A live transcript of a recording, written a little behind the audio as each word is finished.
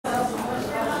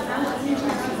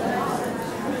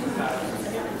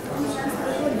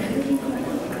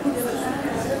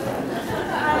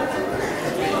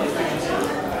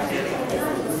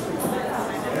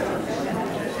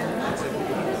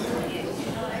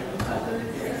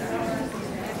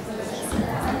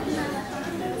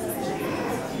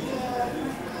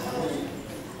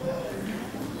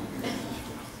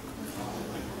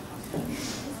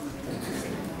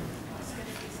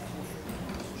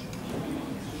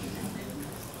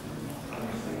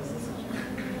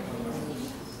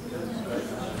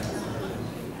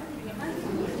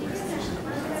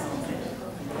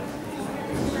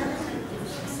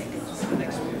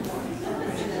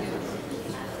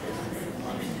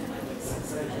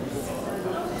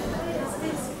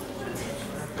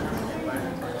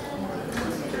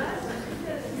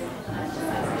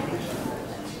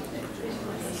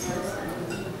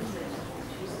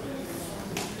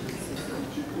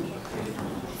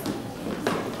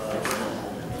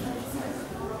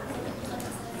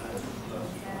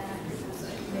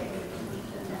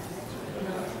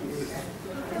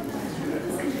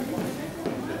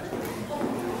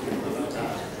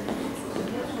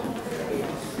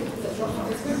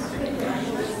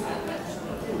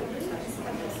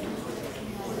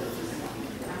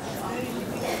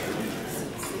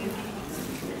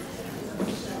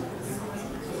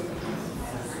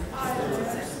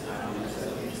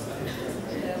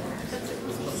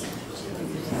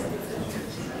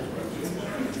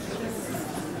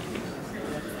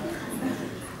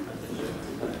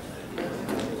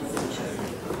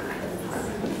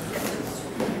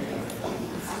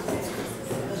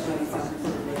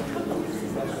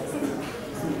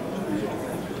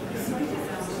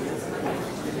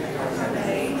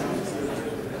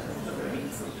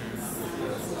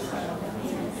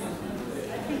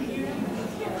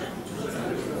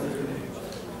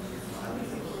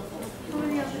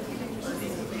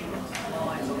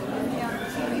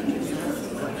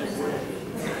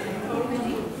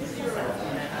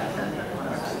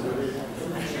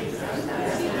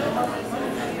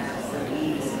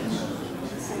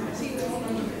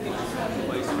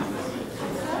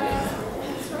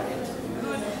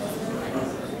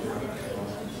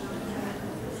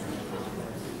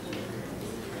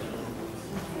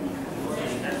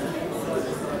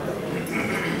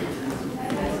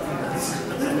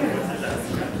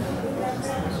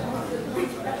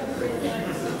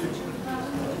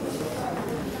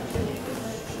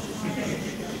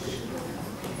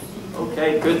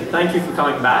Okay, good. Thank you for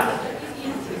coming back.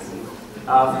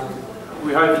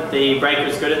 We hope that the break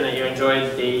was good and that you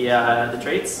enjoyed the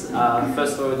treats.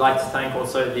 First of all, we'd like to thank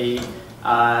also the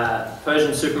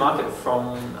Persian supermarket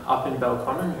from up in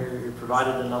Belconnen who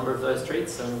provided a number of those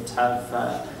treats, and have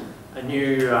a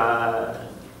new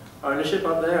ownership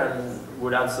up there, and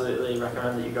would absolutely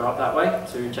recommend that you go up that way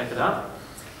to check it out.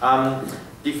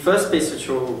 The first piece which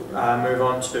we'll move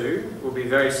on to will be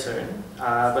very soon,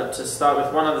 but to start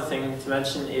with, one other thing to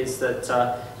mention is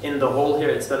that in the hall here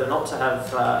it's better not to have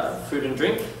food and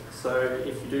drink, so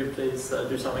if you do, please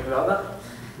do something about that.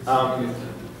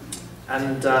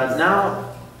 Now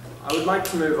I would like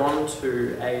to move on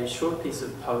to a short piece of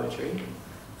poetry,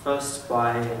 first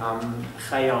by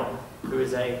Khayyam, who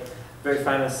is a very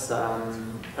famous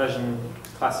Persian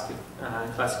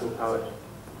classical poet.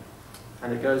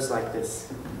 And it goes like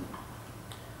this.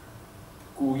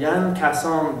 گویند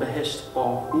کسان بهشت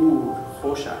با حور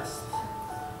خوش است.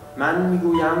 من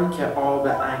میگویم که آب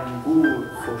انگور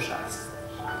خوش است.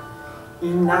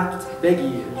 این نقد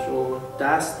بگیر و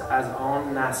دست از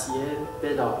آن نسیه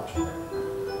بدار.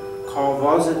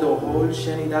 کاواز دهل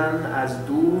شنیدن از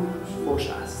دور خوش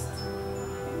است.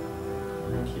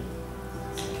 Thank you.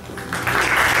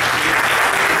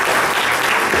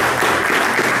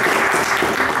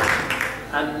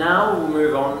 And now we'll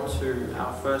move on to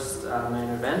our first main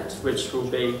event, which will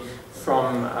be from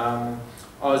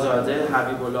Azadeh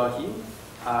Habibullahi,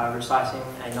 reciting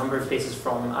a number of pieces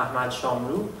from Ahmad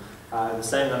Shamlou, the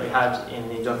same that we had in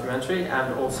the documentary, and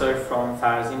also from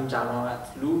Farzin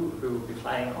who will be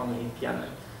playing on the piano.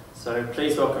 So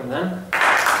please welcome them.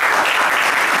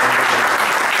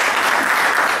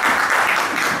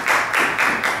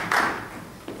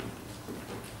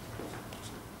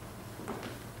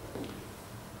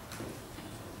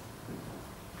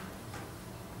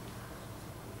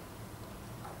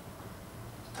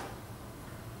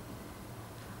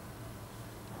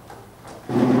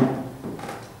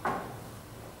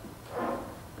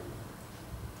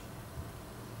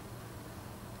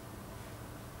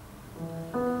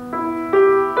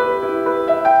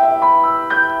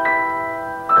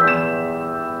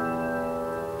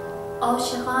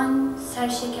 عاشقان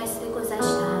سرشکسته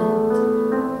گذشتند،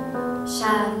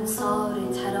 شرمسار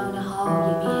ترانه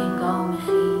های بی هنگام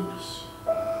خویش،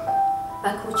 و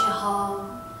کوچه ها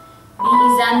بی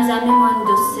زمزمه ماند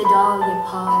و صدای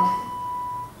پا.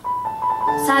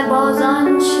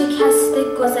 سربازان شکسته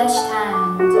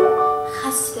گذشتند،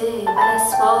 خسته بر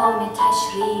اسبان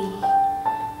تشریح،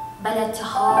 بلته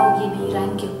های بی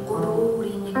رنگ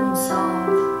غروری نگونسار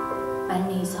بر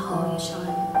نیزه هایشان.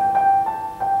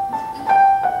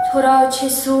 تو را چه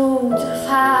سود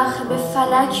فخر به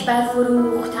فلک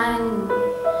برفروختن،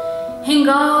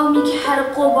 هنگامی که هر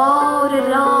غبار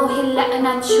راه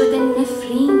لعنت شده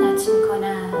نفرینت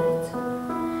می‌کند.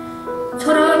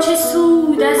 تو را چه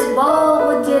سود از باغ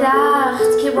و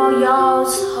درخت که با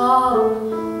یاسها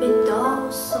به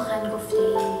داس سخن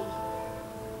گفتی،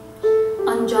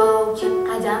 آنجا که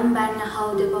قدم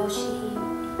برنهاده باشی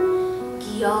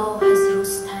گیاه از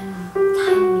رستن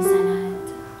تن می‌زند.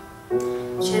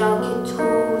 چرا که تو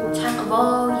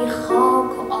تقوای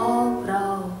خاک و آب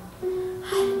را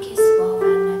هرگز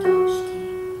باور نداشتی.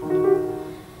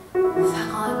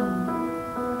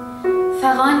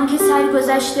 فغان که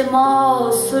سرگذشت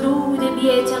ما سرود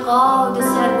بی‌اعتقاد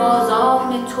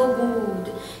سربازان تو بود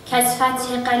که از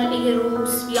فتح قلعه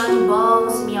روسپیان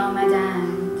باز می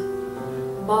آمدند.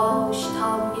 باش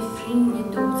تا نفرین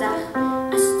دوزخ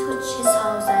از تو چه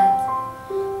سازد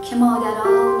که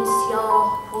مادران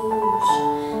سیاه پوش،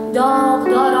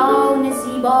 داغداران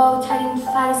زیباترین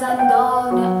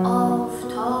فرزندان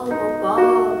آفتاب و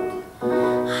باد،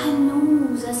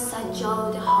 هنوز از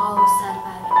سجاده ها سر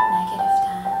بر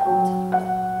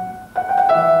نگرفتند.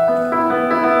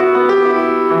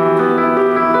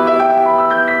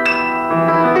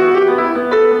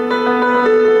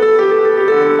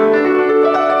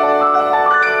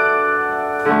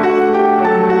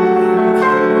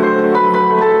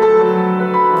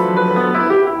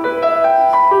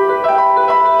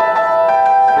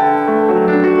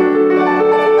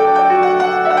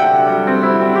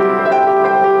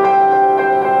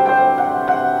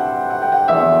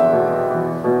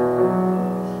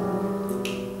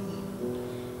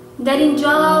 در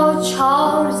اینجا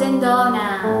 4 زندان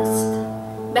است،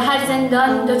 به هر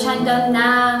زندان 2 چندان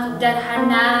نقد، در هر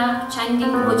نقد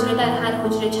چندین حجره، در هر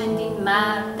حجره چندین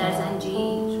مرد در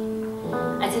زنجیر.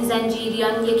 از این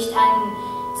زنجیریان یک تن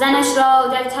زنش را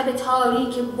در تب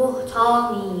تاریک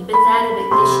بهتانی به ضرب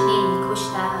تشنه‌ای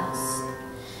کشته است.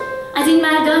 از این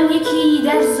مردان یکی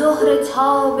در ظهر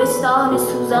تابستان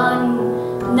سوزان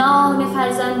نان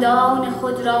فرزندان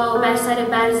خود را بر سر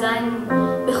برزن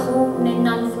به خون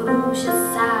نان فروش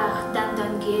سخت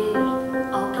دندان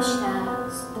گرد آغشته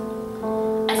است.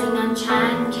 از اینان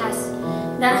چند کس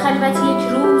در خلوت یک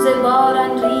روز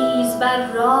باران ریز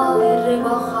بر راه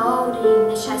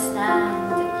رباخواری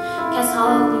نشستند،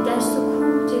 کسانی در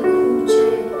سکوت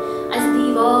کوچه از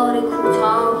دیوار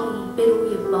کوتاهی به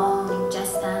روی بام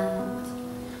جستند،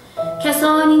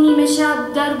 کسانی نیمه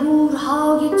شب در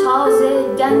گورهای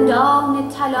تازه دندان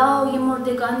طلای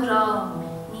مردگان را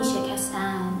می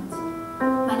شکستند.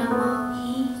 من اما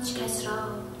هیچ کس را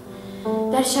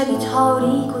در شبی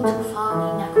تاریک و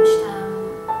طوفانی نکشتم،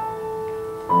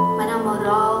 من اما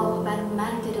راه بر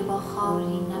مرد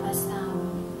رباخواری نبستم،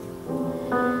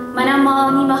 من اما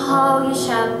نیمه های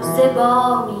شب ز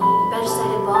بامی بر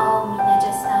سر بامی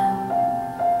نجستم.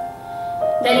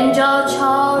 در اینجا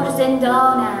 4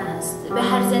 زندان است، به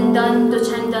هر زندان 2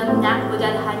 چندان نقب و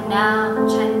در هر نقب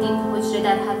چندین حجره، در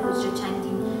هر حجره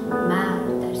چندین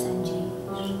مرد در زنجیر.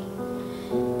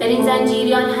 در این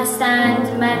زنجیریان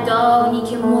هستند مردانی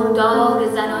که مردار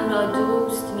زنان را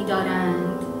دوست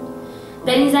می‌دارند.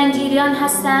 در این زنجیریان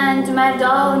هستند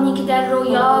مردانی که در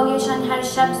رویایشان هر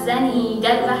شب زنی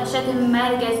در وحشت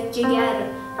مرگ از جگر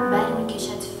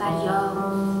برمی‌کشد فریاد.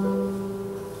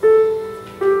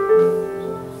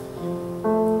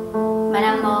 من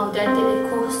اما در دل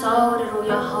کهسار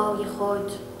رویاهای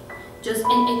خود جز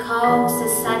انعکاس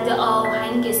صد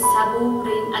آهنگ صبور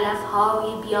این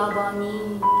علف‌های بیابانی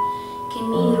که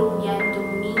می‌رویند و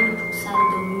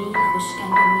می‌پوسند و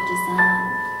می‌خشکند و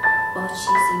می‌ریزند با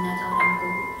چیزی ندارم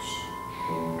گوش.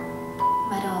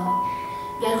 مرا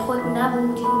گر خود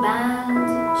نبود این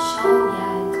بند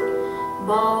شاید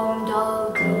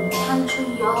بامدادی همچو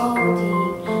یادی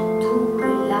دور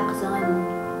لغزان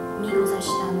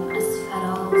می‌گذشتم از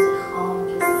فراز خاک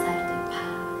سرد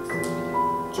پست.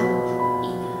 جور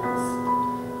این است،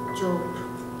 جور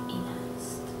این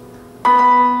است.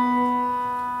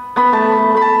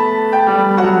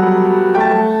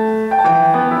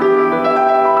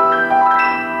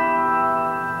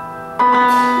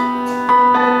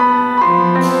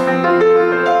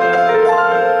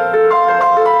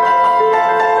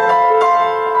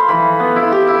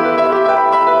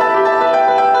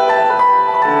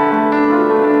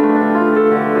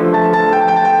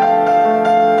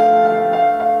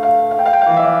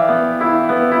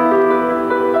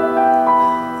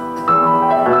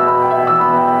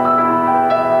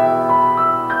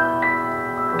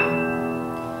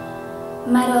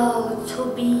 مرا تو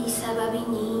بی سببی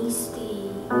نیستی،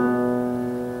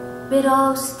 به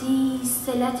راستی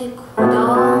صلت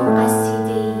کدام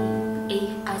قصیده ای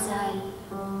غزل،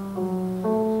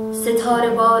 ستاره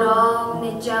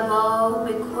باران جواب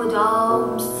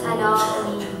کدام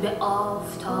سلامی به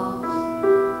آفتاب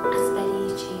از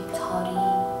دریچه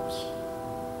تاریک.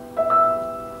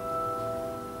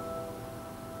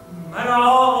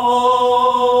 مرا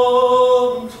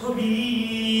تو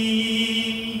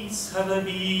بی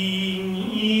سببی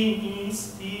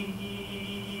نیستی،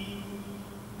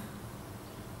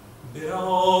 به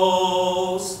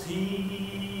راستی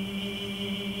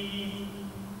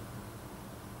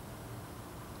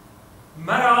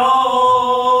مرا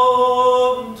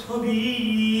تو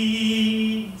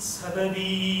بی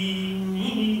سببی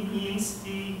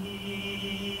نیستی،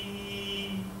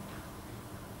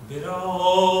 به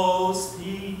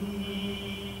راستی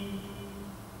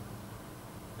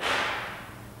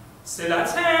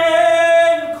صلت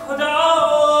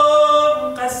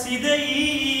کدام قصیده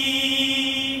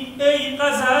ای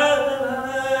غزل،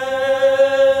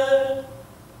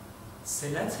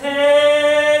 صلت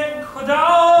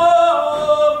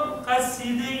کدام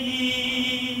قصیده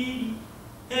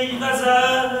ای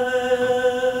غزل،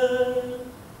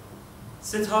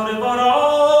 ستاره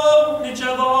باران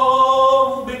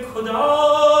جواب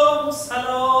کدام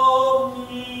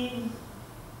سلامی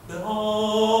به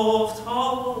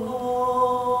آفتاب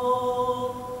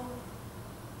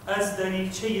از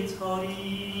دریچه تاریک،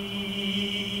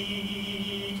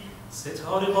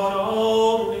 ستاره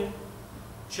باران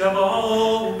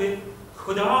جواب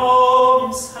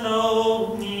کدام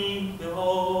سلامی به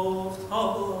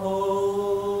آفتاب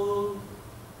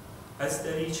از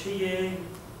دریچه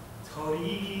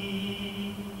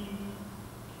تاریک.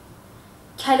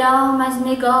 کلام از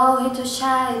نگاه تو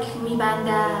شکل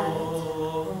می‌بندد،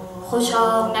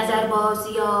 خوشا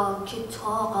نظربازیا که تو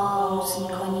آغاز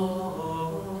می‌کنی.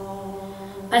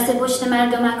 پس پشت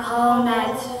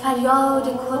مردمکانت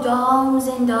فریاد کدام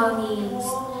زندانی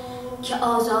است که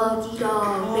آزادی را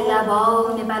به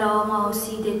لبان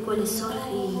برآماسیده گل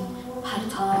سرخی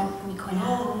پرتاب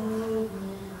می‌کند.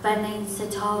 ورنه این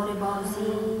ستاره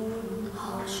بازی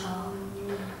حاشا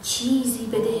چیزی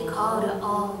بدهکار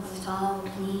آفتاب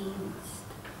نیست.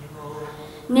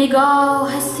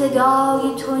 نگاه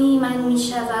صدای تویی من می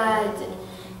شود،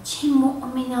 چه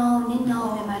مؤمنانه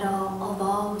نام مرا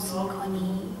آواز می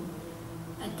کنی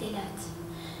و دلت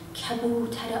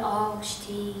کبوتر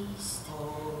آشتیست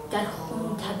در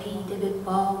خون تپیده به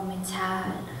بام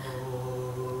تلخ.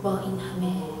 با این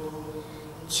همه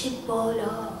چه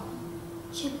بالا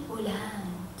چه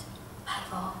بلند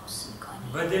پرواز میکنی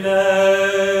و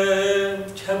دلت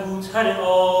کبوتر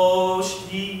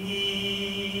آشتیست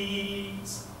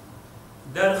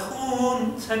در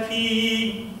خون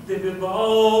تپیده به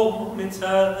بام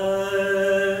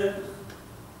تلخ.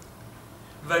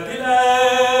 و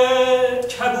دلت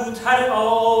کبوتر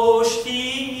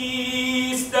آشتیست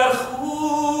در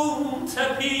خون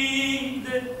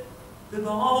تپیده به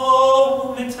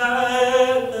بام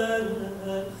تلخ.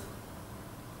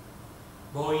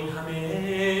 با این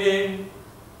همه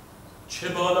چه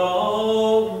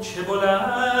بالا چه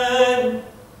بلند،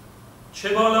 چه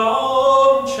بالا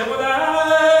چه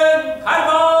بلند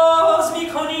پرواز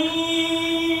میکنی.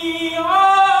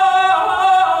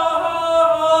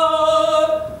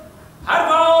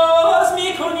 پرواز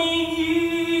میکنی.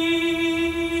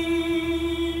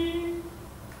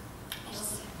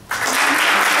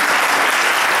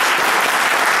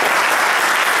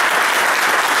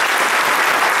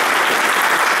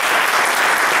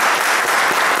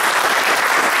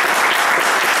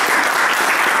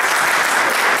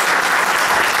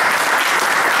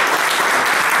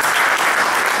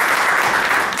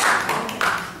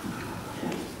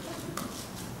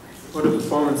 What a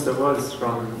performance it was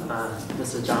from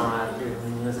Mr. Jamal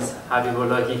and Mrs.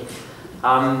 Habibullahi.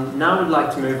 Now we'd like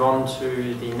to move on to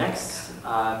the next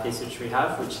piece which we have,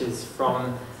 which is from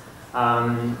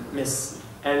Miss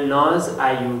Elnaz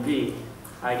Ayubi.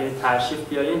 اگه تشریف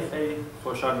بیارین خیلی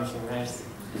خوشحال میشیم. مرسی.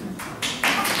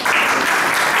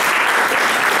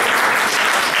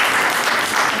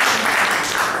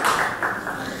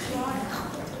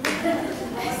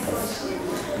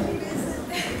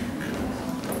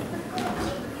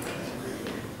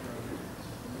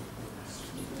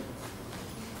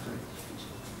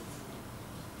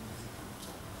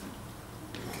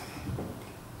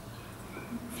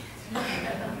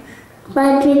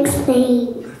 Magic Spade.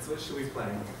 That's what should we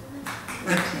play?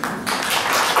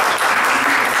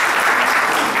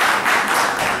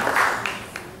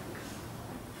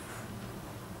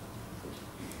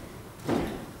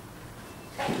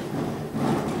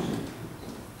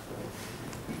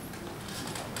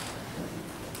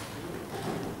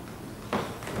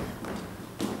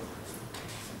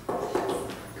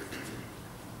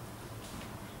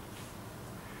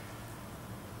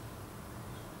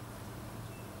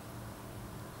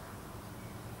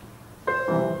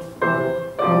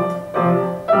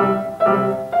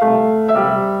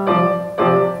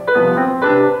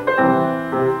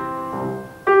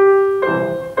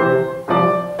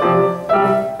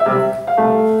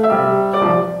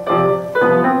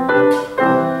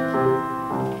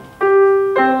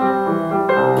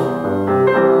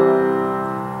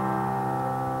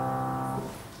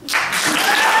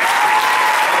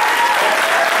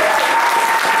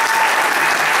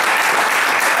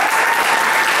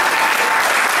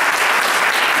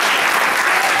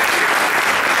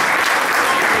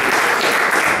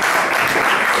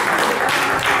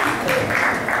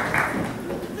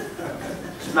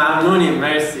 ممنونیم.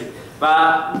 مرسی. و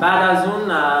بعد از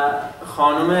اون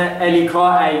خانم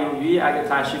الیکا ایوبی اگه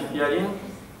تشریف بیارین.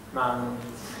 ممنون.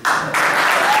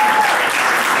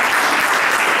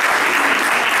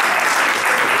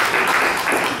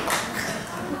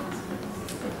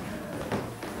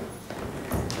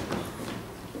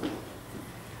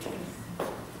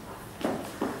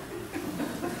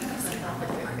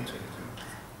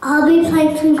 I'll be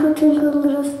playing Twinkle Twinkle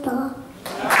Little Star.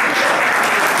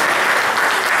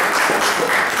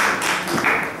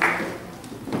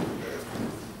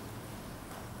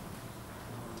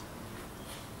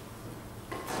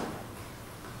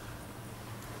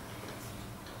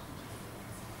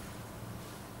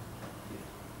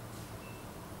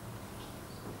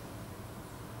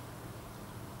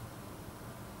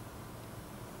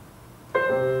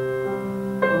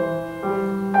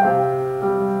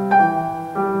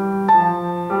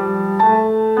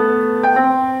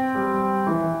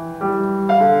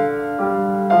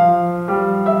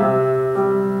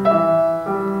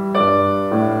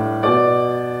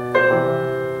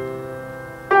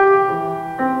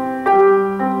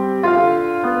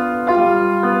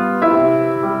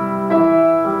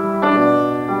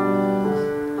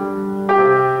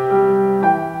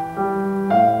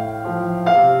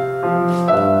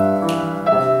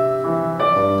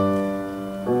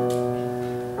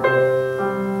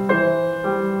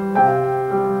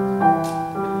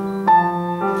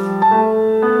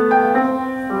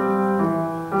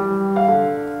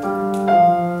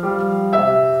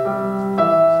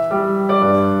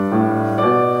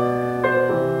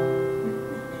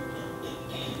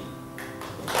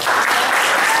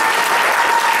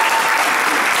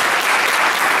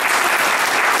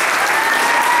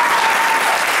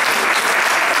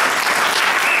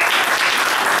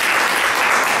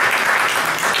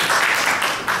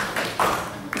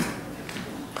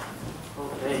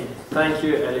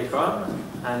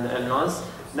 and Elnoz.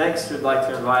 Next, we'd like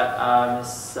to invite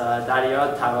Ms.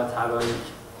 Daria Tagotagovic.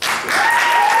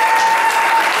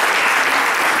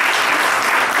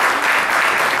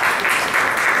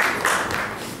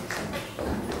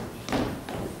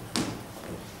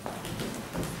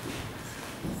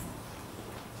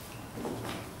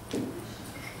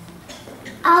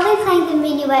 I'll be playing the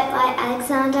minuet by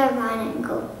Alexander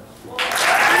Reinenkel.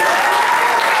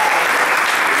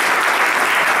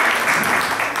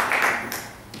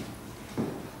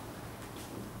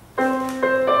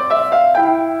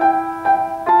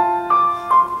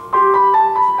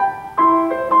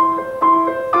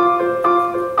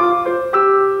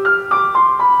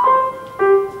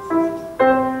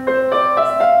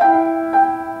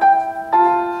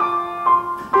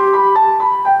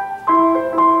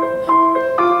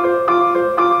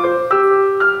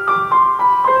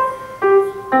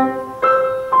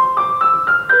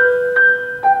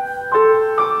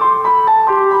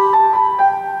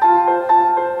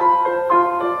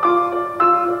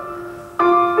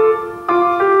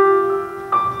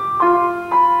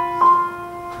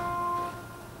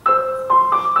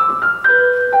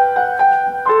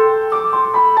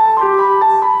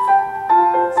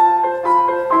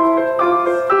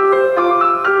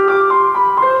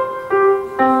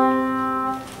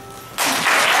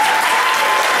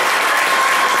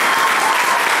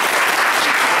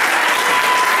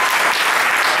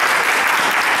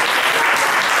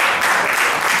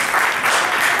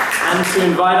 To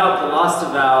invite up the last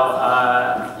of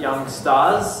our young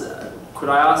stars, could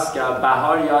I ask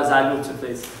Bahar ya Zalou to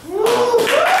please?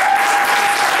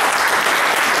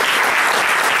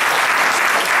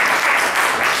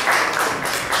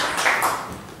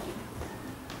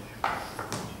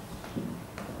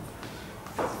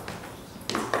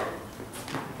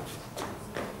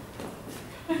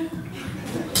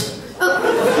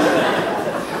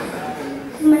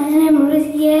 من امروز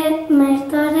یه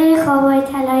مقدار خوابای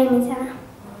طلایی میزنم.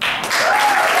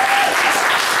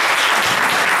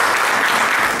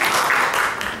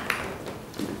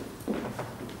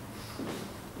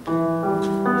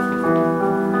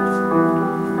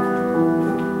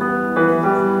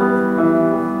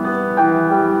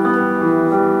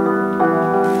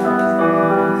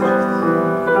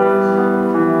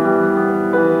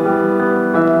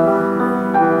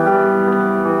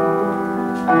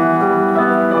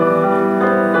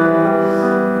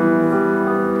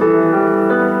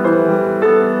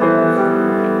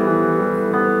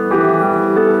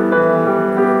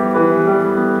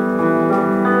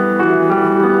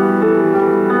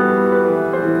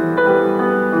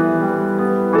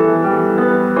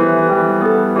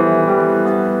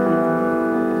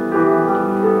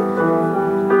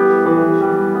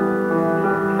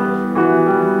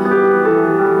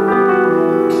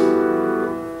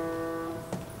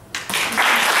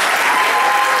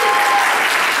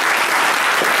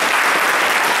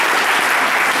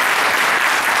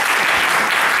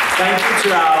 Thank you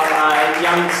to our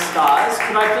young stars.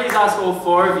 Could I please ask all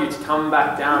four of you to come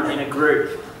back down in a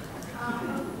group?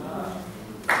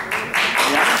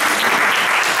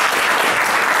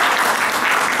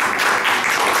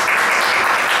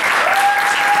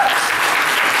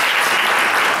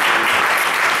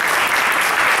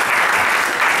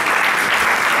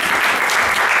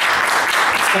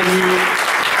 Can you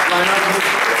line up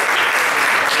with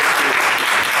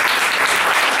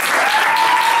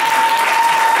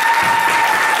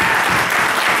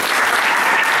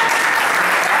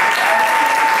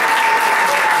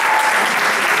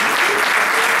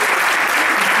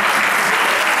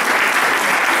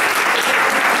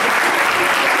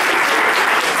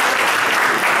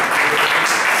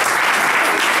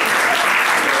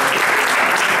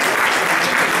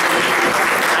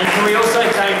And can we also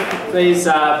thank, please,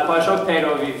 Pashok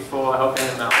Pedovi for helping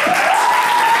them out.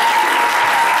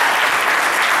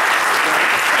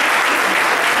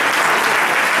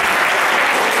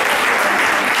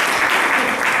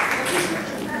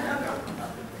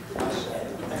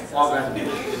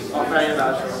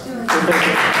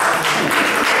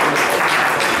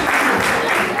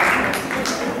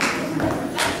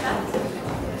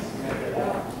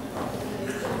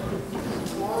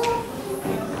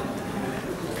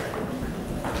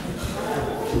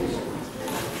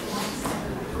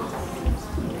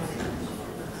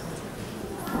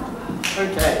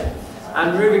 Okay,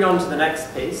 and moving on to the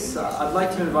next piece, I'd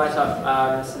like to invite up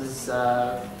Mrs.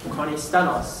 Connie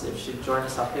Stanos, if she'd join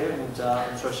us up here, and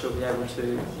I'm sure she'll be able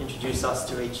to introduce us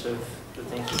to each of the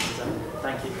things she's presented.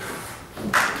 Thank you.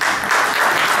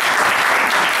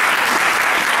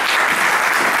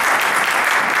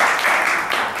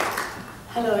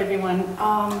 Hello everyone,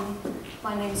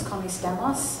 my name is Connie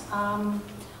Stamos.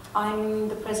 I'm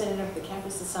the president of the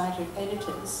Canberra Society of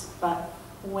Editors, but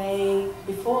way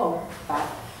before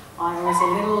that, I was a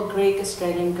little Greek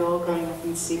Australian girl growing up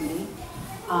in Sydney,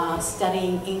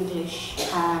 studying English,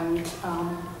 and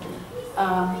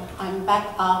I'm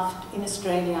back in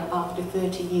Australia after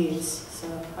 30 years, so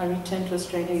I returned to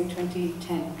Australia in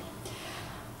 2010.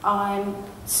 I'm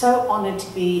so honoured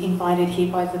to be invited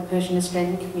here by the Persian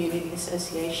Australian Community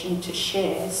Association to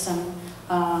share some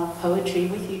poetry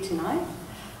with you tonight.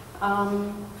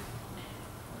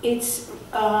 It's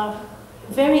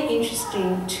very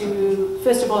interesting to,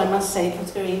 first of all I must say it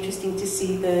was very interesting to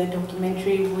see the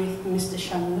documentary with Mr.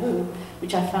 Shamlou,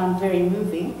 which I found very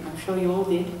moving. I'm sure you all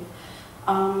did.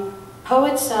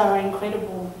 Poets are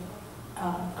incredible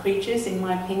creatures, in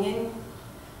my opinion,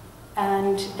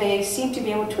 and they seem to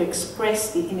be able to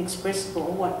express the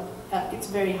inexpressible, what it's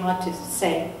very hard to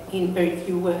say in very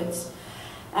few words.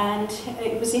 And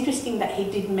it was interesting that he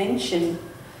did mention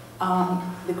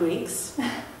the Greeks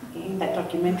in that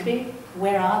documentary.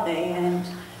 Where are they, and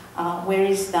where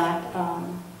is that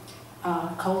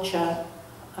culture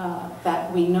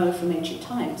that we know from ancient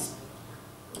times?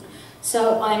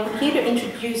 So I'm here to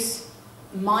introduce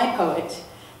my poet,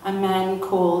 a man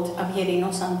called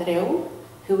Avgerinos Andreou,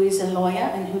 who is a lawyer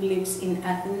and who lives in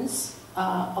Athens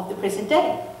of the present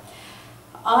day.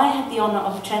 I had the honour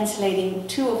of translating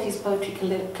 2 of his poetry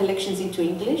collections into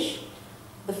English.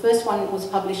 The first one was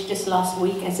published just last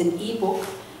week as an e-book,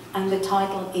 and the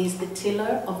title is The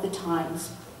Tiller of the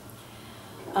Times.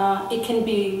 It can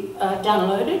be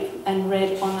downloaded and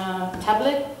read on a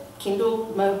tablet,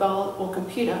 Kindle, mobile or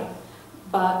computer,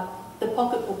 but the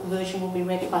pocketbook version will be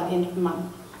ready by the end of the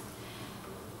month.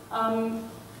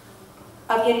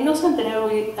 Avgerinos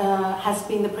Andreou has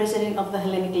been the president of the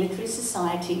Hellenic Literary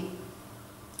Society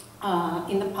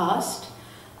in the past,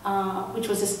 which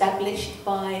was established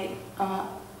by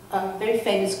a very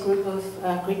famous group of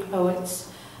Greek poets,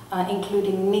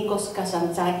 including Nikos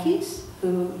Kazantzakis,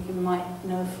 who you might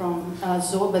know from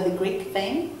Zorba the Greek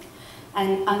fame,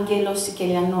 and Angelos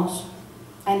Sikelianos,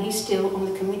 and he's still on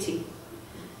the committee.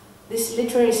 This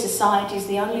literary society is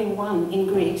the only one in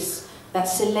Greece that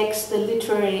selects the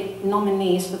literary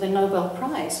nominees for the Nobel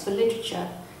Prize for Literature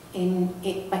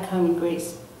back home in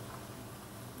Greece.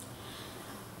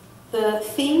 The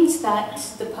themes that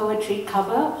the poetry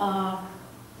cover are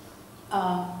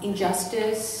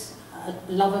injustice,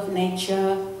 love of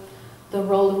nature, the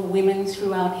role of women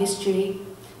throughout history,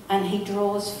 and he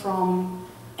draws from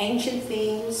ancient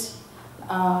themes,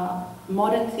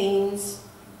 modern themes,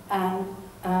 and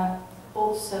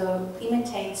also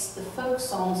imitates the folk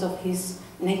songs of his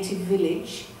native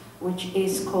village, which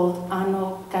is called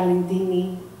Ano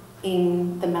Kalendini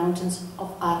in the mountains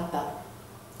of Arta.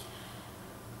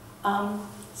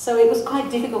 So it was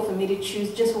quite difficult for me to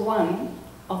choose just one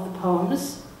of the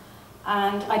poems,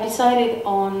 and I decided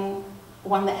on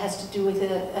one that has to do with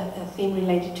a theme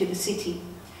related to the city.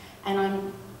 And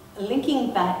I'm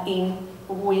linking that in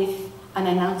with an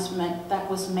announcement that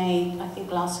was made, I think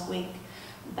last week,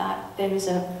 that there is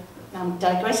I'm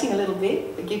digressing a little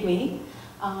bit, forgive me,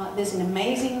 there's an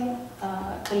amazing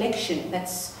collection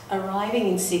that's arriving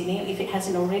in Sydney, if it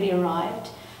hasn't already arrived,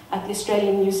 at the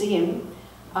Australian Museum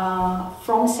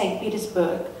from St.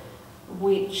 Petersburg,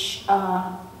 which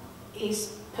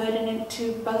is pertinent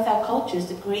to both our cultures,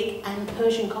 the Greek and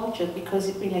Persian culture, because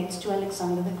it relates to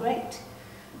Alexander the Great.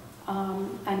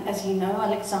 And as you know,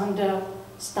 Alexander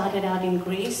started out in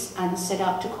Greece and set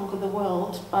out to conquer the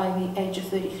world by the age of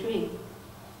 33.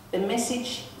 The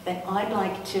message that I'd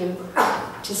like to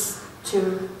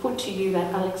put to you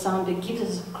that Alexander gives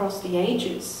us across the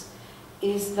ages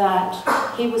is that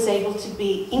he was able to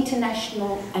be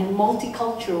international and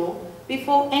multicultural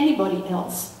before anybody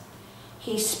else.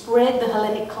 He spread the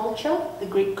Hellenic culture, the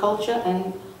Greek culture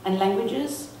and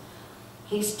languages.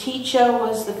 His teacher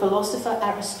was the philosopher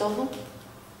Aristotle.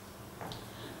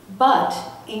 But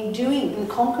in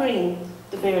conquering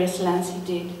the various lands he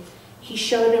did, he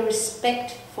showed a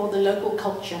respect for the local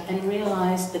culture and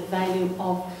realized the value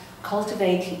of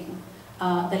cultivating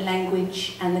the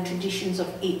language and the traditions of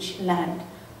each land.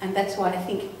 And that's why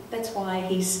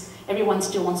everyone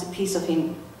still wants a piece of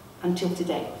him until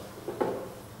today.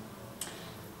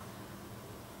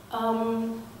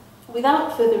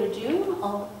 Without further ado,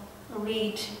 I'll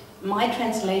read my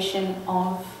translation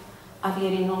of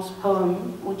Avgerinos'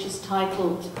 poem, which is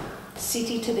titled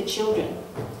City to the Children.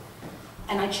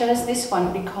 And I chose this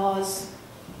one because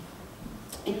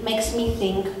it makes me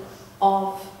think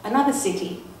of another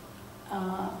city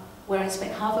where I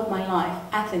spent half of my life,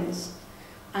 Athens,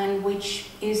 and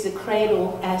which is the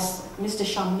cradle, as Mr.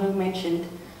 Shamlou mentioned,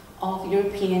 of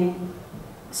European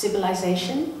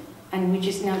civilization and which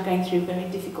is now going through very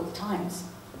difficult times.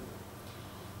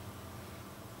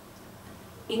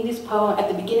 In this poem, at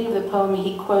the beginning of the poem,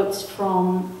 he quotes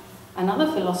from another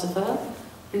philosopher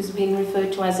who's been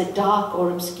referred to as a dark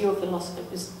or obscure philosopher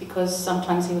because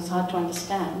sometimes he was hard to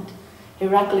understand,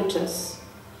 Heraclitus.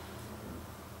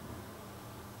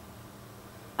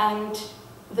 And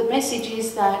the message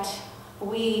is that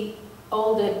we,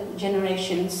 older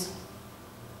generations,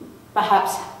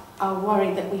 perhaps are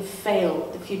worried that we've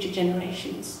failed the future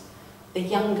generations, the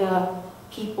younger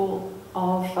people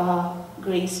of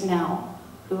Greece now,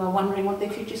 who are wondering what their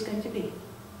future is going to be.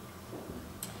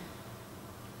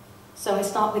 So I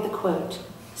start with a quote,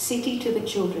 City to the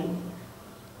Children.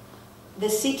 The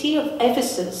city of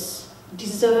Ephesus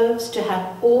deserves to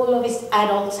have all of its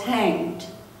adults hanged,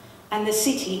 and the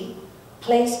city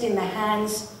placed in the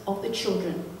hands of the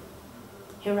children.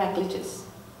 Heraclitus.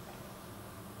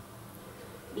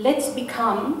 Let's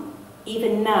become,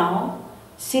 even now,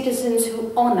 citizens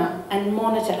who honor and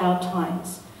monitor our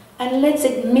times. And let's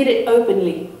admit it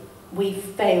openly, we've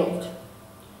failed.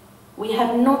 We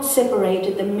have not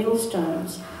separated the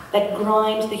millstones that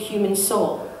grind the human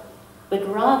soul, but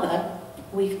rather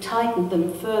we've tightened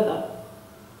them further.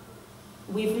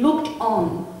 We've looked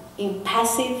on,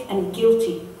 impassive and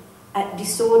guilty, at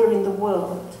disorder in the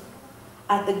world,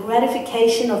 at the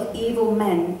gratification of evil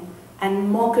men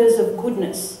and mockers of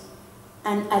goodness,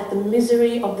 and at the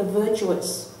misery of the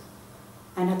virtuous,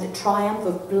 and at the triumph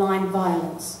of blind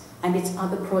violence and its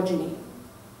other progeny.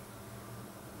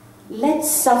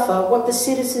 Let's suffer what the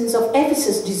citizens of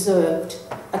Ephesus deserved,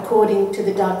 according to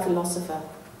the dark philosopher.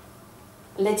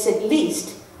 Let's at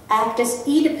least act as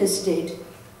Oedipus did.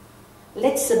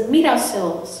 Let's submit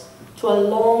ourselves to a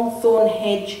long thorn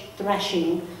hedge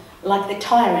thrashing like the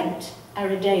tyrant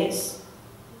Aridaeus.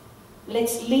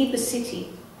 Let's leave the city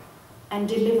and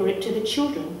deliver it to the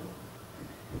children.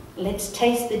 Let's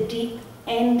taste the deep,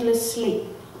 endless sleep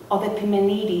of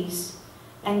Epimenides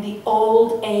and the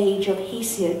old age of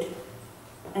Hesiod.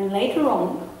 And later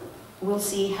on, we'll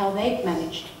see how they've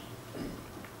managed.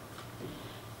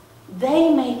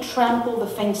 They may trample the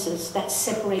fences that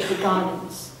separate the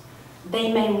gardens.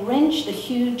 They may wrench the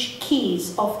huge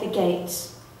keys off the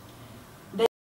gates.